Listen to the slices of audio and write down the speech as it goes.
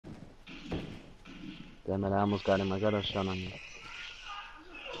Damn it, I almost got him. I got a shot on him.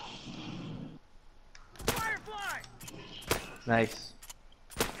 Nice.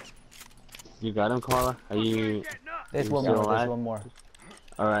 You got him, Koala? Are you... There's you one still more, there's alive? one more.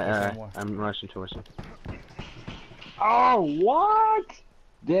 Alright, more. I'm rushing towards him. Oh, what?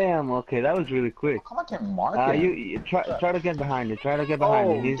 Damn, okay, that was really quick. Come on, I can't mark him. You try to get behind him. Try to get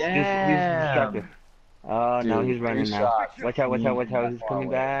behind him. He's distracted. Oh, no, Dude, he's running now. shots. Watch out, watch out, watch out. He's Far coming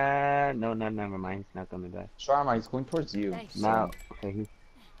away. back. No, never mind. He's not coming back. Sharma, he's going towards you. Now, okay, he's...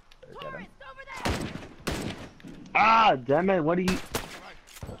 Get him. Ah, damn it, what are you...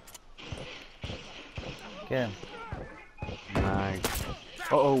 Get him. Nice.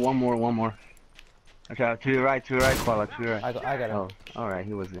 Uh-oh, one more. Watch out, to your right, Koala, to your right. I got him. Oh, alright,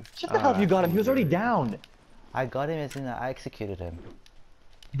 he was there. Shut the hell up, you got him. He was already down. I got him as in I executed him.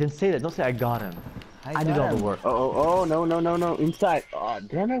 You didn't say that. Don't say I got him. I did got all the him. work. Oh, no, inside. Oh,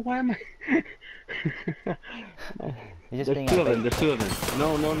 damn it, why am I... You're just There's being two of a them, there's two of them.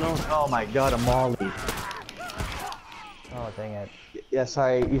 No. Oh my god, a molly. Oh dang it. Yeah,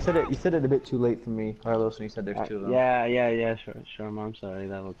 sorry. You said it a bit too late for me, Carlos, when you said there's two of them. Yeah, sure, Mom, sorry,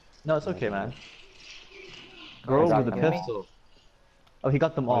 that was... No, it's okay, man. I Girls got with a them. pistol. Oh, he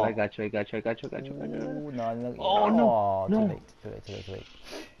got them Oh, all. I got you. Ooh, no. Oh, no, Oh, no. Too late.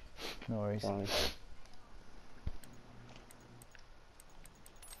 No worries. Sorry.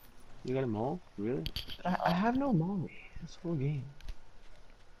 You got them all? Really? I have no molly. This whole game.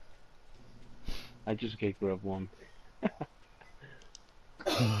 I just gave her up one. I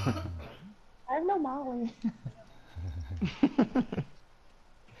have no molly.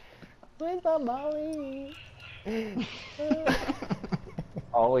 Where's my molly?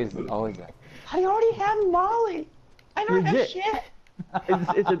 Always that. I already have molly. I don't have shit.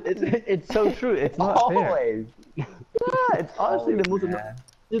 It's so true. It's not fair. Always. Yeah, it's honestly the most.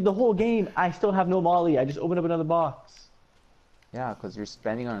 Dude, the whole game, I still have no molly. I just opened up another box. Yeah, because you're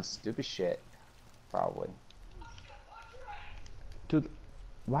spending on stupid shit. Probably. Dude,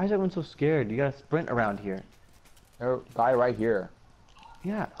 why is everyone so scared? You gotta sprint around here. There's a guy right here.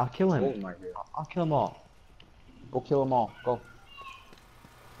 Yeah, I'll kill him. Golden right here. I'll kill them all. Go kill them all. Go.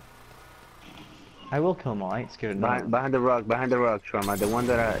 I will kill them all. I ain't scared of no one. Behind the rock, Sharma. The one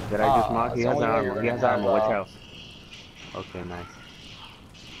that I just marked, he has so armor. He has yeah, armor, watch out. Okay, nice.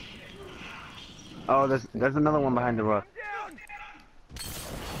 Oh, there's another one behind the rock.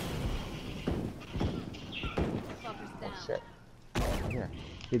 Oh shit. Here.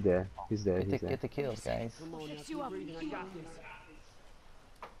 He's there. Get the kills, guys. I'm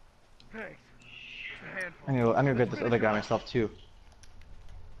gonna get this other guy myself too.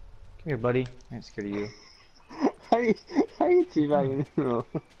 Come here, buddy. I ain't scared of you. How you teabagging?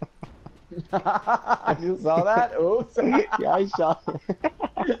 You saw that? Oops. Yeah, I saw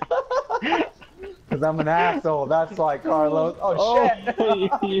it. Because I'm an asshole. That's why, Carlos. Oh, shit.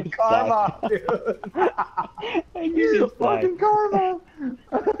 You Karma, dude. You Fucking karma.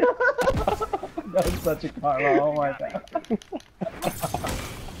 That's such a karma. Oh my god.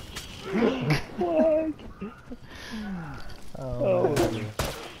 What? Oh.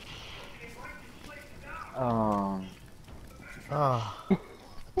 Oh.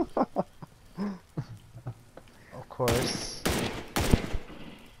 Of course.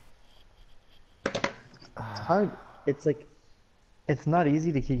 It's hard. It's like, it's not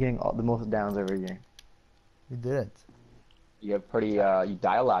easy to keep getting all the most downs every game. You didn't. You have pretty, you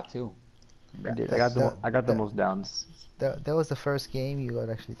die a lot too. I did. I got the most downs. That was the first game you got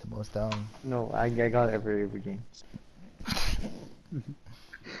actually the most down. No, I got every game.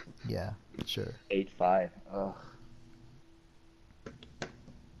 Yeah, sure. 8-5. Ugh.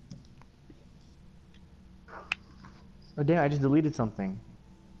 Oh damn! I just deleted something.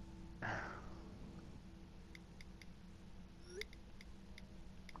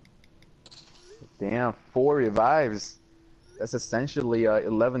 Damn, 4 revives. That's essentially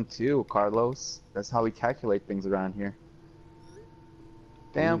 11-2, Carlos. That's how we calculate things around here.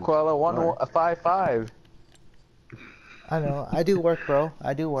 Damn, Koala, 5-5. I know. I do work, bro.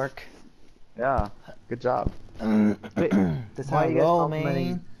 I do work. Yeah, good job. Wait, That's why how I are you guys roll, complimenting-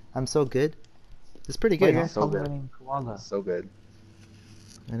 man. I'm so good. It's pretty why are good. you guys So good. complimenting Koala? So good.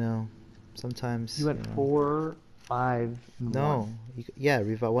 I know. Sometimes. You went know. 4, 5. and No. 1. Yeah,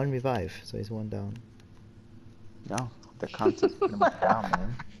 one revive, so he's one down. No, the concept's pretty much down,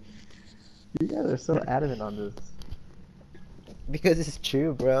 man. You guys are so adamant on this. Because it's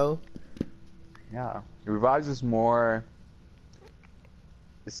true, bro. Yeah, revives is more.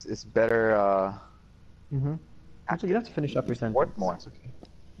 It's better. Mm-hmm. Actually, you don't have to finish up your sentence. Worth more. It's okay.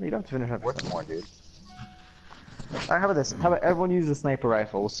 No, you don't have to finish up. Worth more, dude. Alright, how about this? How about everyone use a sniper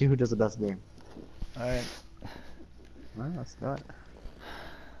rifle? We'll see who does the best game. Alright. Well, let's do it.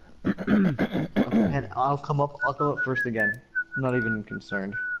 And I'll come up first again. I'm not even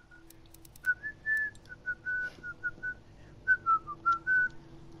concerned.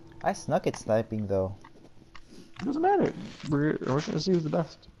 I snuck at sniping though. It doesn't matter. We're gonna see who's the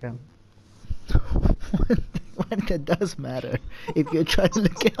best. Yeah. When it does matter. If you're trying to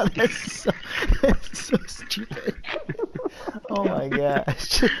look out, that's so stupid. Oh my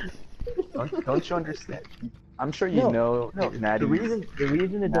gosh. Don't you understand? I'm sure you know. Natty. The reason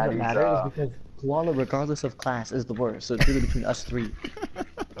it doesn't Natty's, matter is because Koala, regardless of class, is the worst. So it's really between us three.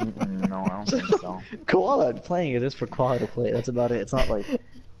 No, I don't think so. Koala playing it is for Koala to play. That's about it. It's not like That's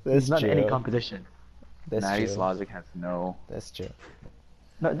it's not true. any competition. That's Natty's true. logic has no. That's true.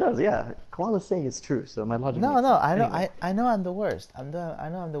 No, it does. Yeah, Koala's saying it's true. So my logic. No, makes no, sense. I know, Anyway. I know I'm the worst. I know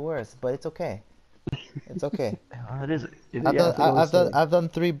I'm the worst, but it's okay. It's okay. It is. I've done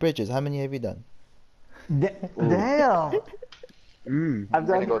 3 bridges. How many have you done? Damn. I've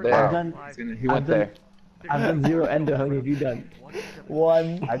gonna go there. He went there. I've done 0 endo. How many have you done?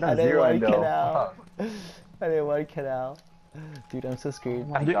 1. I've done I did 0 1 endo. canal. I did 1 canal. Dude, I'm so screwed.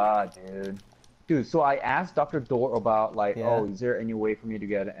 Oh my god, dude. Dude, so I asked Dr. Dor about like, Yeah. oh, is there any way for me to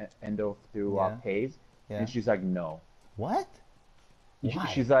get an endo through Yeah. Pays? Yeah. And she's like, no. What? Why?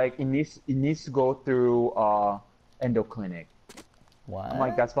 She's like, it needs to go through endo clinic. What? I'm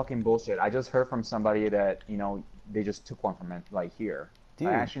like, that's fucking bullshit. I just heard from somebody that, you know, they just took one from it, like here. Dude.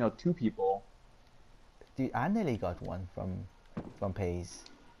 I actually know 2 people. Dude, I nearly got one from Pays.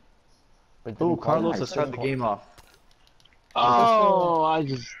 But it Oh, didn't Carlos qualify. has started the game off. Oh, I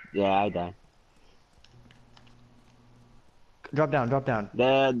died. Drop down, drop down.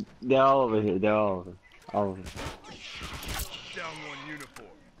 They're all over here. They're all over. Down one uniform.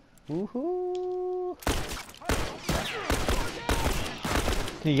 Woohoo!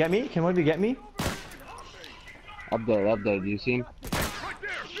 Can you get me? Can one of you get me? Up there. Do you see him? Right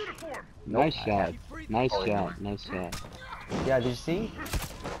there, uniform. Nice shot. Nice shot. Yeah, did you see?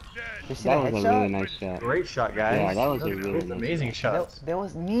 Did you see That that was headshot? a really nice shot. Great shot, guys. Yeah, that was a really Those nice amazing shot. shots. That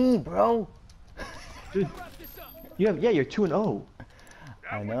was me, bro. Dude, you're 2-0.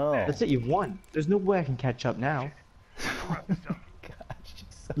 I know. That's it. You've won. There's no way I can catch up now. Gosh, you're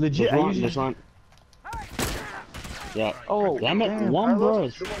so- Legit. I usually This one. Yeah. Oh, Damn it! One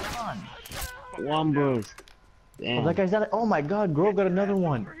Carlos, burst. what's going on? One burst. Oh, Damn. that guy's out. Oh my God, Grove got another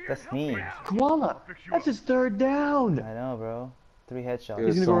one. That's me. Koala, that's his 3rd down. I know, bro. 3 headshots. Dude,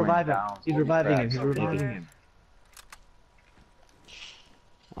 He's gonna so go many revive him. downs. He's Holy reviving crap, him. He's so many. reviving him.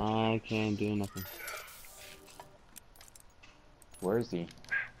 I can't do nothing. Where is he?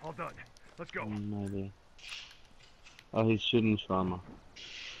 All done. Let's go. No idea. Oh, he's shooting trauma.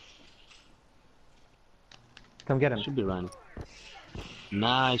 Come get him. Should be running.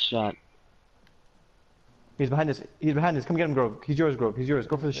 Nice shot. He's behind us. He's behind us. Come get him, Grove. He's yours, Grove. He's yours.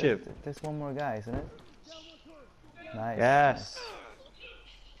 Go for the shiv. There's one more guy, isn't it? Nice. Yes.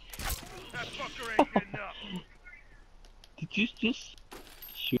 That fucker ain't getting up. Did you just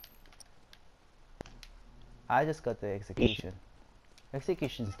shoot? I just got the execution.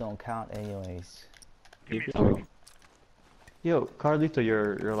 Executions don't count anyways. Give me Oh, some. Yo, Carlito,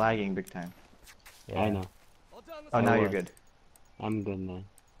 you're lagging big time. Yeah. I know. Oh, now Oh, you're good. I'm good now.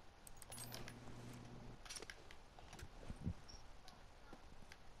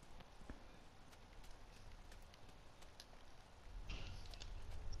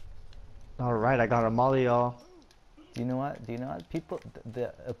 All right, I got a molly, y'all. Do you know what? People,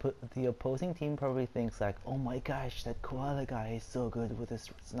 the opposing team probably thinks like, oh my gosh, that koala guy is so good with his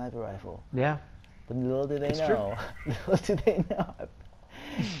sniper rifle. Yeah. But little do they It's true. know. Little do they know.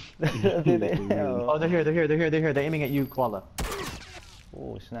 Little do they know. Oh, they're here. They're aiming at you, Koala.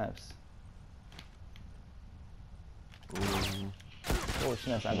 Oh, snaps. Mm. Oh,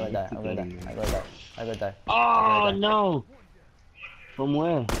 snaps. I'm gonna die. I'm gonna die. Oh no! From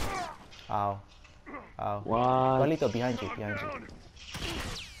where? Ow. Ow. What? Carlito, behind you.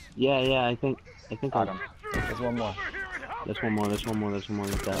 Yeah. I think Got him. There's one more. There's one more. This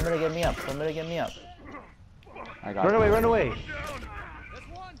guy. Somebody get me up. I got Run him. away, run away.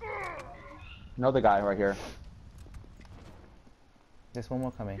 Another guy right here. There's one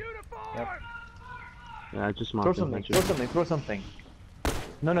more coming. Yep. Yeah, I just Throw marked him. something.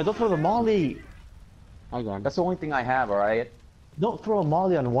 No, don't throw the molly. I got him. That's the only thing I have, alright? Don't throw a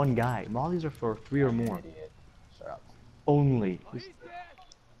molly on one guy. Mollies are for 3 or more. Idiot. Shut up. Only. He's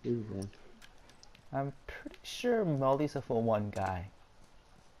dead. I'm pretty sure mollies are for one guy.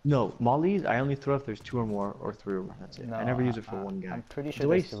 No, mollies, I only throw if there's 2 or more or 3 or more. That's it. No, I never use it for one guy. I'm pretty It's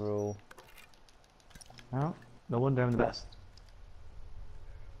sure a that's the waste. rule. Well, no wonder I'm the best.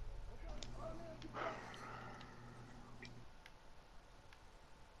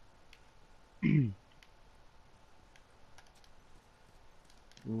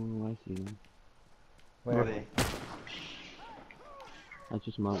 see them. Where? they? I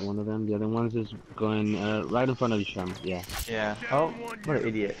just marked one of them. The other one's just going right in front of you, Sherman. Yeah. Yeah. Oh, what an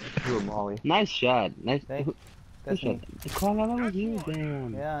idiot. You were Molly. Nice shot. Nice. Hey, Who that's shot? me. Carla, that was you.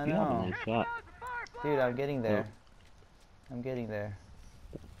 Damn. Yeah, I You have a know. nice shot. Dude, I'm getting there. I'm getting there.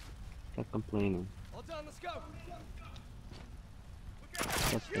 Stop complaining. All done, let's go.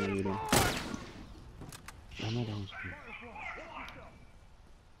 That's the you do. I know that was good.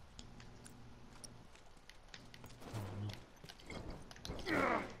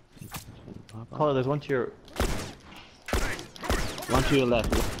 Carla, there's one to your. One to your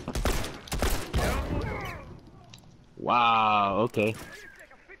left. Wow. Okay.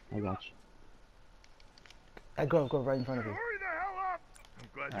 I got you. I go right in front of you. Hurry the hell up! I'm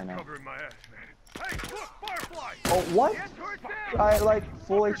glad I you're know. covering my ass, man. Hey, look, Firefly! Oh, what? Get her down! I like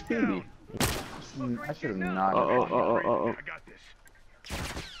full Look her HP. down. I should have not. Oh. I got this.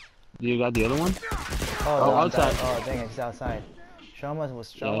 You got the other one? Oh, no, outside. Oh, dang it, he's outside. Shaman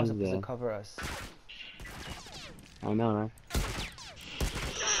was he's supposed to there. cover us. I know, right?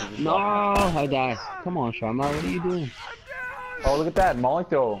 No, I died. Come on, Sharma, what are you doing? Oh, look at that. Molly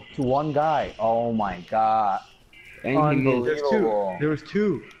throw to one guy. Oh my god. And he missed. There's two. There was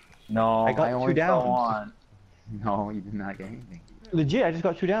two. No, I got only two downs. saw one. No, you did not get anything. Legit, I just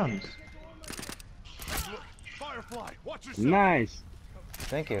got 2 downs. Look, Firefly, watch yourself. Nice.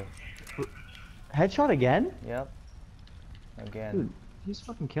 Thank you. Headshot again? Yep. Again. Dude, he's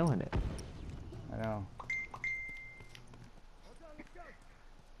fucking killing it. I know.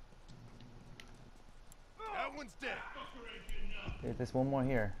 That one's dead. Dude, there's one more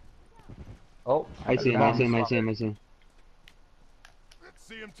here. Oh, I see him. Let's see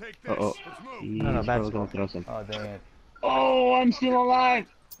him take this. Uh-oh. Let's move. He's No, bad probably gonna throw some. Oh, dang it. Oh, I'm still alive.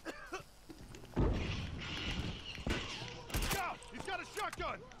 Scout, he's got a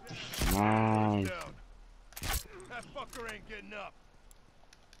shotgun. Nice. Down. That fucker ain't getting up.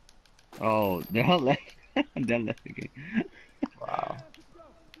 Oh, they're all left. They're left again. wow.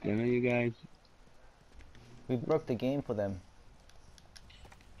 Damn it, you guys. We broke the game for them.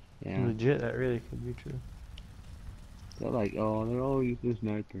 Yeah. Legit, that really could be true. They're like, oh, they're all useless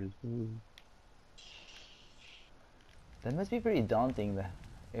snipers. Oh. That must be pretty daunting.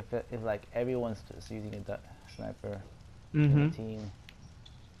 If like everyone's just using a sniper in a team.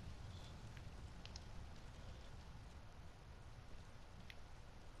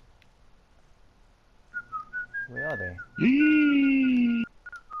 Where are they?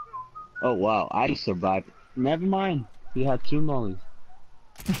 Oh wow, I survived. Never mind. He had 2 mollies.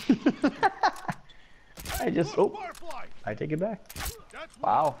 I just. Oh, Firefly. I take it back. That's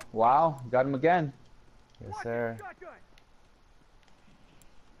Wow. Wow. Got him again. Yes, sir.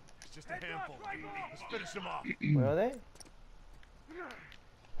 It's just a handful. Let's finish him off. Where are they?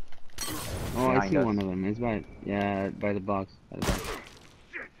 Oh, I Behind see us. one of them. It's by the box. By the box.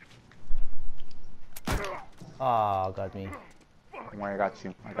 Oh, got me. Don't worry, I got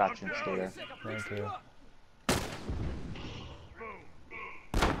you. I got you. Stay there. Thank you.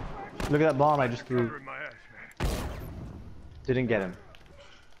 Look at that bomb I just threw. Covering my ass, man. Didn't get him.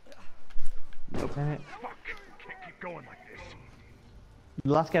 Nope. Damn it. Fuck. Can't keep going like this.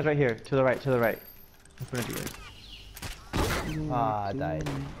 The last guy's right here. To the right, to the right. In front of you guys. Ah, I died.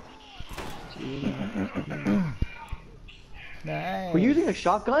 Nice. We're using a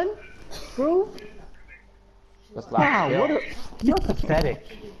shotgun? Bro? That's Wow, last what a... You're pathetic.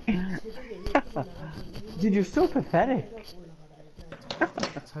 Dude, you're so pathetic.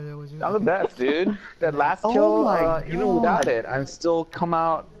 I'm the best, dude. That last Oh kill, my even God. without it, I'm still come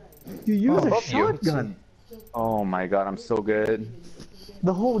out. You used a above you. shotgun. Oh my god, I'm so good.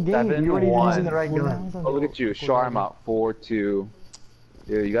 The whole game, 7-1. you weren't even using the right gun. Oh, look at you, Sharm out 4-2. Dude,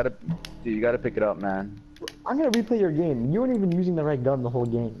 you gotta pick it up, man. I'm gonna replay your game. You weren't even using the right gun the whole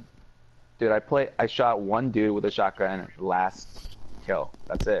game. Dude, I shot one dude with a shotgun last kill.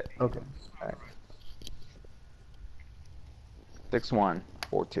 That's it. Okay. 6-1,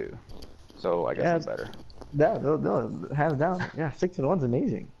 4-2. So I guess Yeah. it's better. No, hands down. Yeah, 6-1's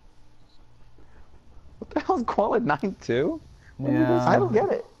amazing. What the hell's Qual at 9-2? Yeah. I don't get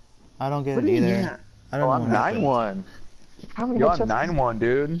it. I don't get What it do you either. mean? I don't Oh, know I'm what happened. 9-1. How many You're on headshots? 9-1,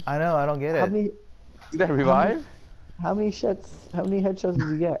 dude. I know, I don't get How it. many? See that revive? How many shots? How many headshots did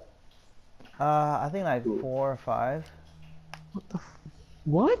you get? I think like 4 or 5. What the?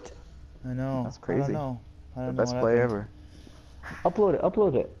 What? I know. That's I crazy. don't know. I The don't know best what play happened. ever. Upload it.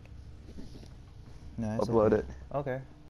 Upload it. No, it's Upload okay. it. Okay.